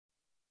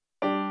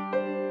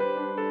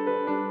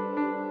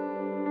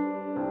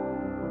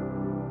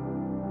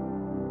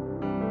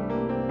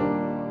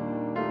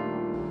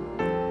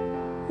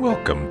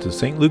Welcome to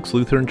St. Luke's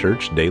Lutheran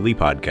Church Daily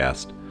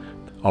Podcast.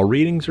 All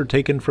readings are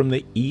taken from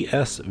the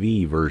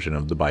ESV version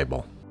of the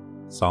Bible.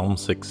 Psalm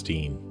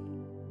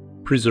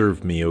 16.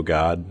 Preserve me, O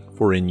God,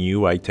 for in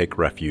you I take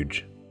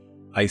refuge.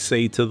 I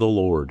say to the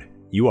Lord,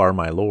 you are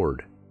my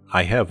Lord.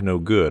 I have no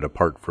good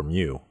apart from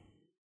you.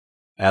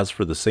 As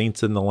for the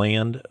saints in the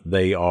land,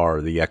 they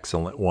are the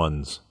excellent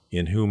ones,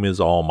 in whom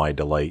is all my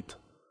delight.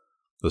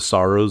 The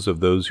sorrows of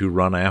those who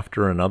run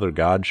after another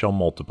god shall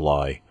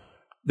multiply.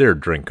 Their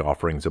drink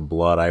offerings of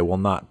blood I will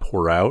not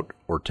pour out,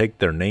 or take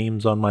their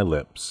names on my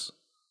lips.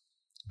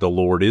 The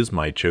Lord is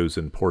my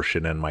chosen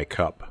portion and my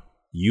cup.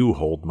 You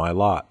hold my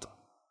lot.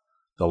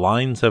 The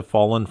lines have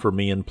fallen for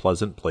me in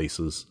pleasant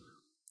places.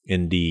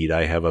 Indeed,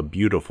 I have a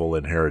beautiful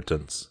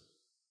inheritance.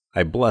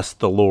 I bless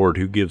the Lord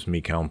who gives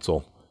me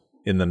counsel.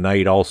 In the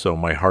night also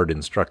my heart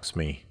instructs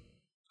me.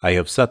 I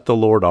have set the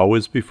Lord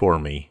always before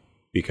me,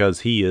 because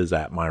he is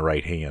at my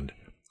right hand.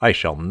 I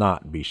shall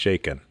not be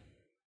shaken.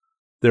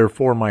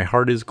 Therefore my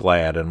heart is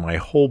glad, and my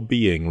whole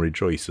being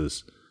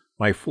rejoices.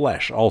 My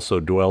flesh also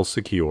dwells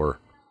secure.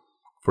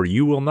 For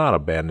you will not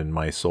abandon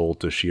my soul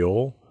to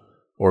Sheol,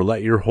 or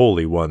let your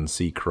Holy One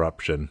see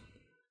corruption.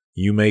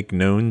 You make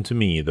known to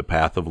me the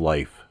path of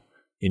life.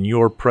 In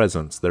your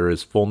presence there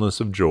is fullness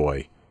of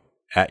joy.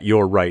 At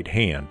your right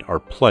hand are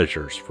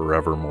pleasures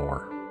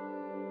forevermore.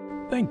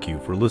 Thank you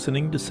for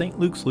listening to St.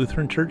 Luke's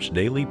Lutheran Church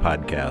Daily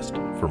Podcast.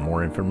 For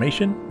more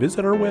information,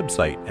 visit our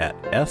website at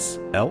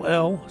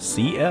sllcs.org.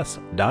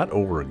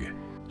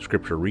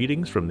 Scripture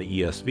readings from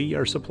the ESV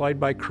are supplied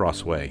by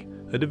Crossway,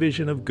 a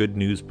division of Good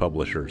News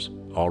Publishers.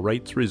 All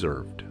rights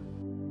reserved.